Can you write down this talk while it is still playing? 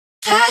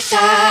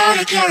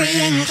Started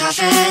carrying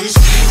coffins.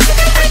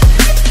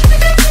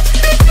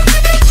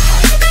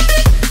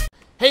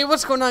 Hey,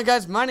 what's going on,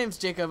 guys? My name's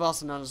Jacob,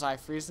 also known as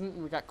iFreezent,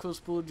 and we got Cool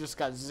Spool just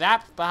got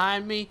zapped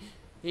behind me.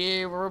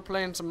 Here we're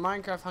playing some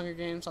Minecraft Hunger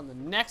Games on the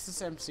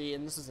Nexus MC,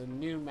 and this is a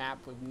new map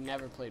we've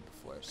never played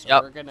before,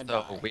 so we're gonna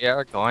die. We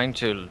are going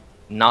to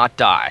not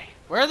die.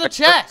 Where are the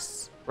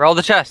chests? Where are all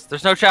the chests?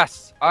 There's no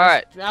chests. All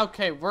right.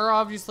 Okay, we're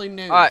obviously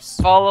noobs. All right,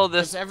 follow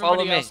this. Everybody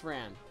Follow me. else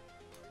ran.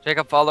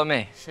 Jacob, follow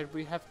me. Should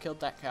we have killed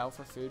that cow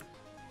for food?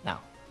 No.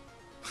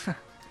 Okay.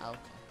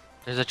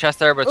 There's a chest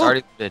there, but it's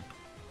already looted.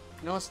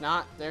 No, it's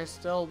not. There's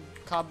still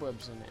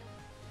cobwebs in it.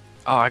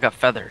 Oh, I got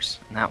feathers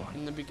in that one.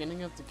 In the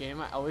beginning of the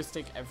game, I always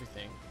take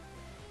everything.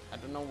 I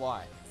don't know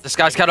why. This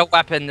guy's got a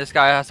weapon. This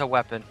guy has a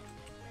weapon.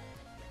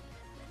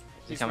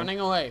 He's running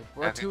away.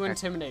 We're too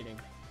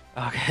intimidating.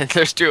 Okay,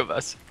 there's two of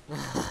us.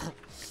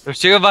 There's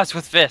two of us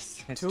with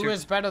fists. Two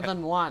is better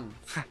than one.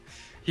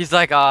 He's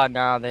like, oh,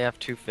 no, they have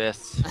two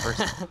fists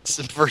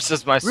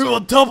versus my sword. We will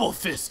double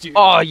fist you.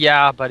 Oh,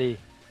 yeah, buddy.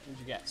 What'd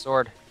you get?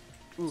 Sword.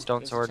 Ooh,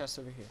 Stone sword. A chest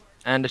over here.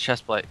 And a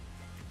chest plate.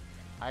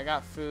 I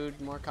got food,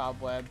 more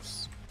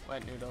cobwebs,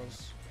 wet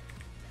noodles.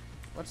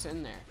 What's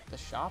in there? The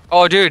shop?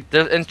 Oh, dude,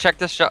 and check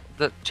this shop.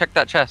 Check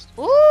that chest.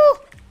 Ooh!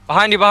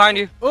 Behind you, behind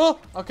you. Ooh!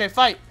 Okay,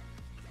 fight.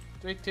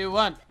 3, 2,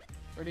 1.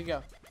 Where'd he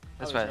go?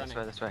 This way, this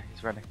way, this way.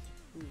 He's running.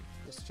 Ooh,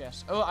 this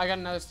chest. Oh, I got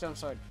another stone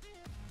sword.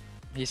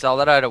 He saw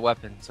that I had a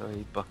weapon, so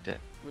he booked it.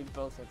 We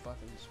both have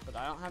buttons, but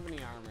I don't have any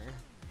armor.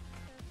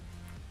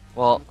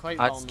 Well,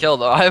 I was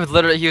killed. I would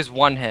literally use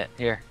one hit.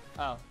 Here.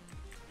 Oh.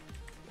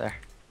 There.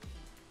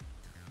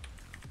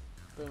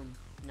 Boom.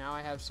 Now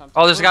I have something.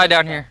 Oh, there's a guy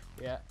down here.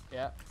 Yeah,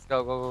 yeah. Let's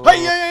go, go, go, go.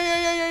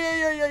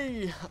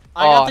 Hey!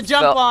 I got the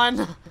jump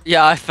on.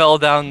 Yeah, I fell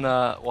down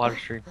the water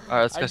stream.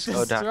 Alright, let's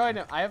go down. Destroyed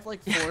him. I have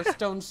like 4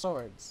 stone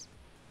swords.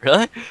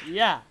 Really?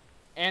 Yeah.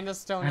 And a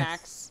stone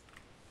axe.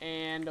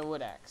 And a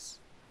wood axe.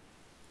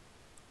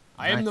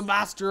 I am the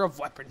master of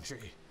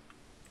weaponry.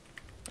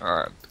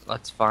 Alright,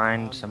 let's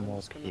find some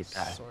more people.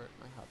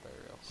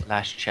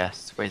 Last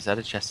chest. Wait, is that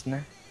a chest in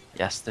there?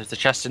 Yes, there's a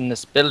chest in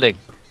this building.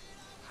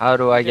 How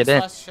do I get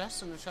in? Last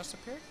chest and the chest up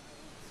here?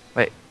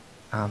 Wait,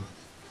 how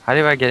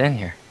do I get in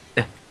here?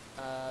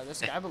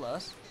 This guy below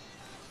us.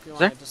 If you Is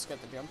there? want to just get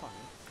the jump on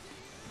him.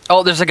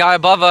 Oh, there's a guy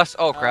above us.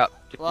 Oh, crap.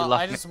 Dude, Well,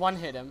 I just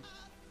one-hit him.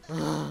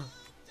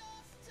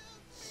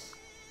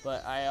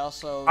 But I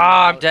also...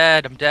 Ah, I'm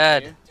dead. I'm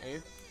dead. Are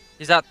you?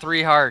 He's at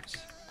 3 hearts.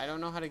 I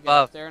don't know how to get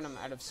up there, and I'm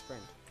out of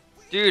sprint.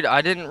 Dude,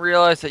 I didn't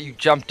realize that you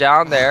jumped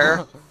down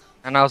there.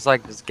 And I was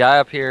like, this guy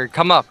up here.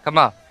 Come up, come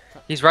up.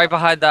 He's right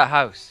behind that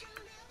house.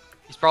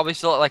 He's probably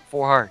still at like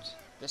 4 hearts.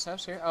 This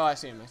house here? Oh, I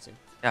see him. I see him.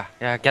 Yeah,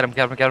 yeah. Get him,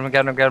 get him, get him,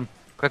 get him, get him.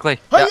 Quickly.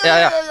 Yeah,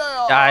 yeah,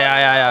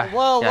 yeah.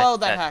 Whoa, yeah, whoa,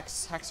 that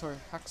hacksaw.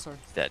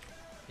 He's dead.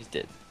 He's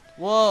dead.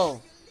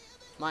 Whoa.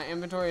 My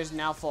inventory is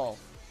now full.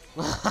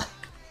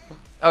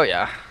 Oh,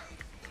 yeah.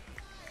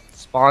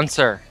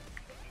 Sponsor.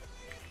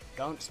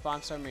 Don't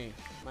sponsor me.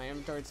 My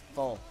inventory's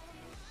full.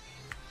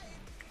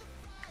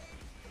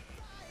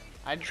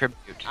 Tribute.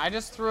 I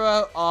just threw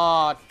out...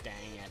 Oh, dang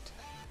it.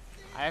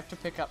 I have to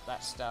pick up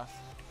that stuff.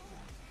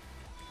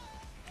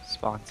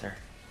 Sponsor.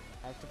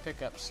 I have to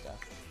pick up stuff.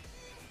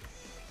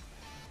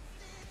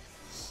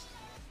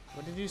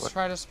 What did you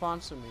try to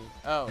sponsor me?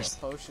 Oh, a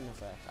potion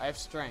effect. I have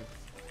strength.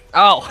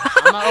 Oh!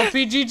 I'm gonna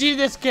OPGG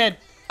this kid!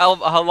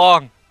 How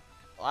long?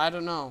 I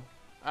don't know.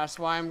 That's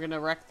why I'm gonna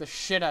wreck the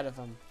shit out of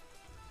him.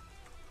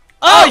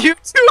 Oh, you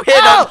 2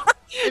 hit him!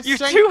 It's You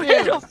strength 2 2.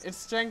 hit him! It's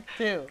strength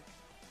 2.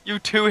 You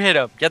 2 hit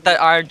him. Get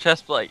that iron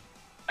chest plate.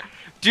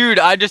 Dude,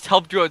 I just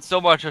helped you out so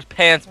much. There's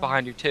pants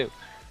behind you too.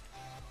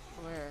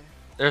 Where?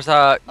 There's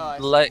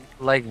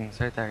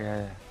leggings right there. Yeah,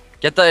 yeah.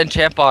 Get the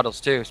enchant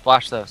bottles too.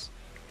 Splash those.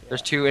 Yeah.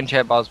 There's 2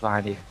 enchant bottles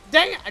behind you.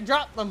 Dang it! I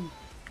dropped them.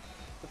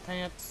 The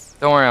pants.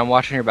 Don't worry, I'm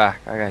watching your back.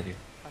 I got you.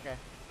 Okay.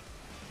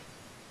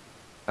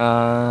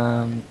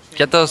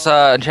 Get those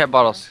enchant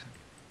bottles.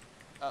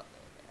 Oh.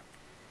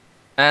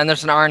 And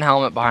there's an iron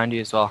helmet behind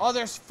you as well. Oh,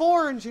 there's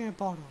 4 enchant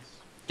bottles.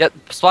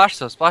 Splash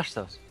those. Splash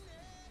those.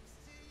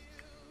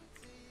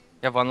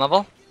 You have 1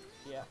 level?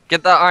 Yeah.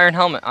 Get that iron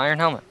helmet. Iron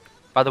helmet.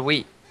 By the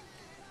wheat.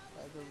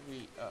 By the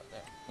wheat. Oh,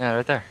 there. Yeah,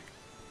 right there.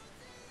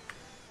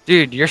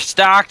 Dude, you're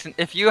stacked.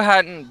 If you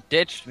hadn't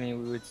ditched me,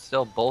 we would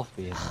still both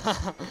be in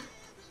this.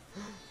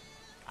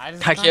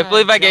 I can't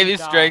believe I gave you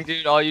strength,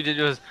 dude. All you did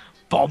was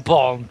boom,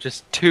 boom.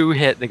 Just 2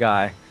 hit the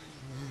guy.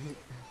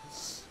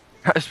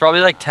 It's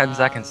probably like 10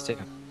 seconds, too.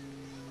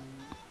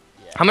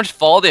 Yeah. How much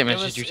fall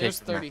damage did you take? It was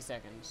 30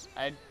 seconds.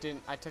 I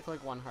took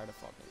like 1 heart of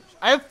fall damage.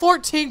 I have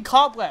 14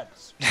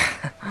 cobwebs!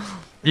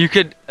 You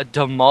could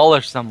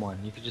demolish someone.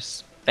 You could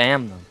just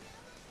spam them.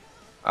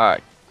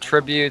 Alright,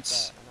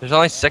 tributes. There's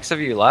only 6 of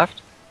you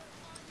left?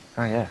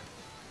 Oh, yeah.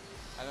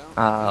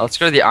 Let's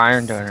go to the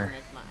iron donor.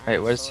 Wait,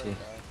 what is he?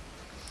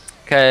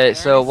 Okay,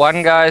 so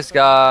one guy's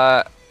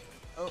got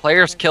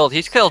players killed.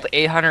 He's killed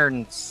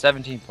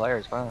 817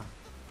 players. Wow.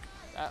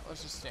 That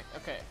was a stick.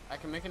 Okay, I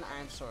can make an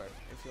iron sword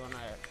if you want to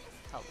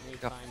help me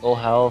Got find full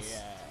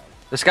health.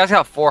 This guy's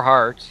got 4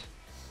 hearts.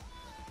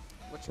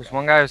 Which There's guy?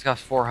 one guy who's got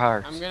 4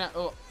 hearts. I'm gonna.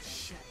 Oh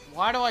shit!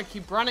 Why do I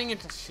keep running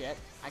into shit?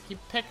 I keep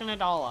picking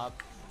it all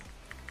up.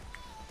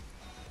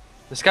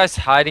 This guy's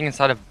hiding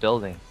inside a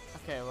building.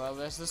 Okay, well,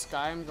 there's this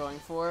guy I'm going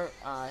for.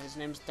 His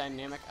name's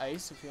Dynamic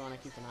Ice. If you want to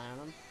keep an eye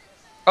on him.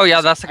 Oh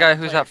yeah, that's the I guy have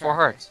a who's player at 4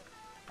 tracker. hearts.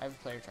 I have a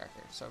player tracker,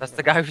 so. That's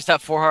the guy who's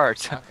at 4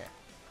 hearts. Okay.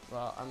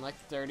 Well, I'm like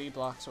 30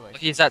 blocks away.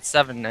 He's at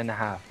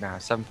 7.5 now.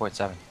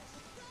 7.7.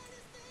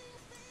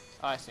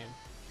 Oh, I see him.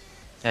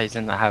 Yeah, he's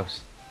in the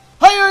house.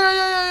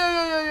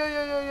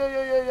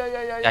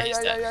 Yeah, he's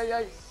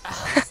dead.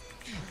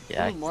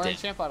 Yeah, Ooh, more he's dead.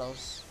 enchant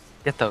bottles.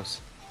 Get those.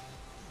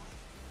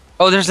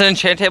 Oh, there's an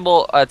enchant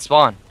table at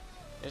spawn.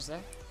 Is there?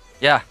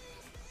 Yeah.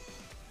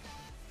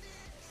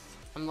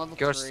 I'm level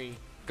Go 3.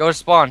 Go to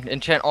spawn.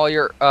 Enchant all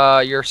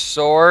your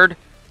sword,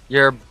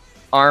 your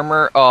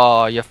armor.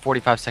 Oh, you have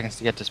 45 seconds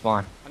to get to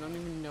spawn. I don't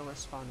even know where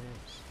spawn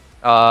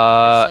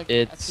is.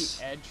 It's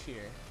at the edge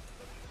here.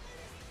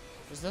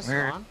 Is this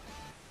Where? spawn?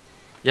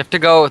 You have to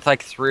go with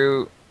like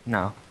through.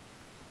 No,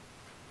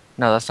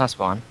 that's not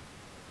spawn.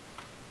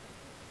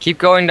 Keep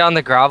going down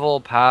the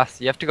gravel path.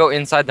 You have to go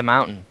inside the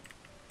mountain.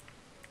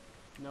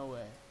 No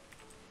way.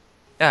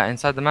 Yeah,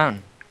 inside the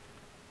mountain.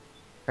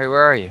 Hey,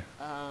 where are you?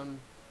 Um,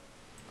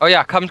 Oh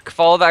yeah, come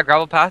follow that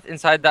gravel path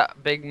inside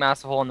that big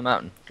massive hole in the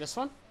mountain. this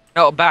one?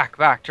 No, back,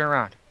 turn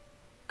around.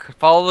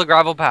 Follow the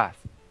gravel path.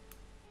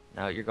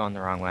 No, you're going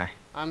the wrong way.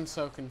 I'm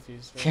so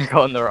confused. Right You're now.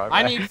 going the wrong way.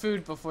 I need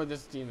food before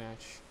this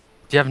dematch.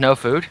 Do you have no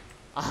food?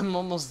 I'm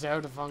almost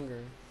out of hunger.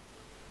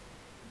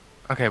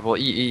 Okay, well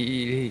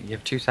eat. You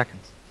have 2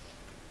 seconds.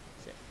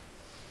 Shit.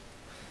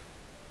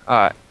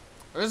 Alright.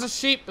 There's a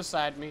sheep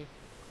beside me.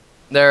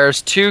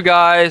 There's 2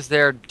 guys,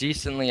 they're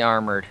decently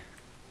armored.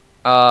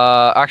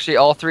 Actually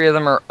all 3 of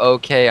them are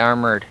okay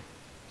armored.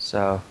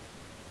 So,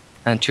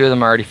 and 2 of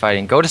them are already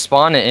fighting. Go to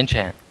spawn and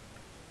enchant.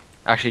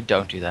 Actually,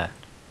 don't do that.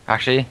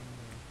 Actually,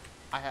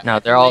 no,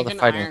 they're all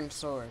fighting. Iron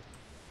sword.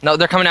 No,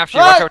 they're coming after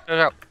you. Watch out, watch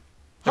out.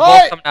 They're Hey!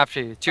 both coming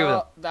after you. 2 of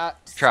them.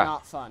 That's Trap.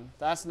 not fun.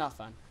 That's not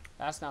fun.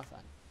 That's not fun.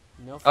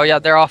 No fun. Oh yeah,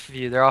 they're off of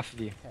you. They're off of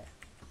you. Okay.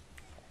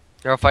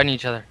 They're all fighting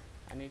each other.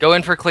 I need Go to-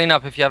 in for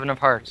cleanup if you have enough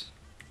hearts.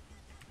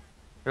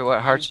 Wait,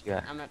 what hearts you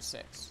got? I'm at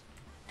 6.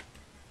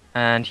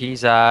 And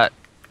he's at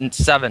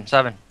 7.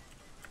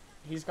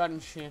 He's got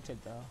enchanted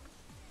though.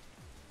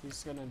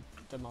 He's gonna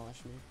demolish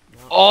me. No.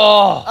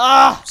 Oh,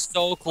 Ah!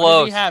 so What did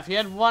close. he have? He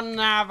had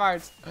 1.5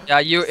 hearts. Yeah,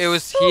 it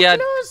was. So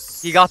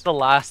close. He got the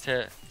last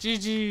hit.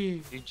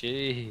 GG.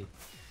 GG.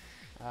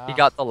 Ah. He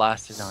got the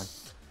last hit on.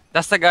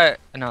 That's the guy.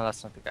 No,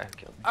 that's not the guy who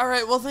killed me. All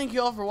right. Well, thank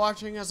you all for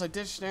watching as I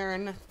ditched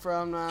Aaron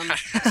from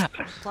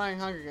playing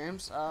Hunger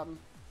Games.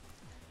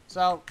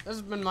 So this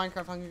has been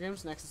Minecraft Hunger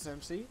Games Nexus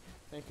MC.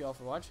 Thank you all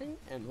for watching,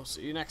 and we'll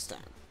see you next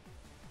time.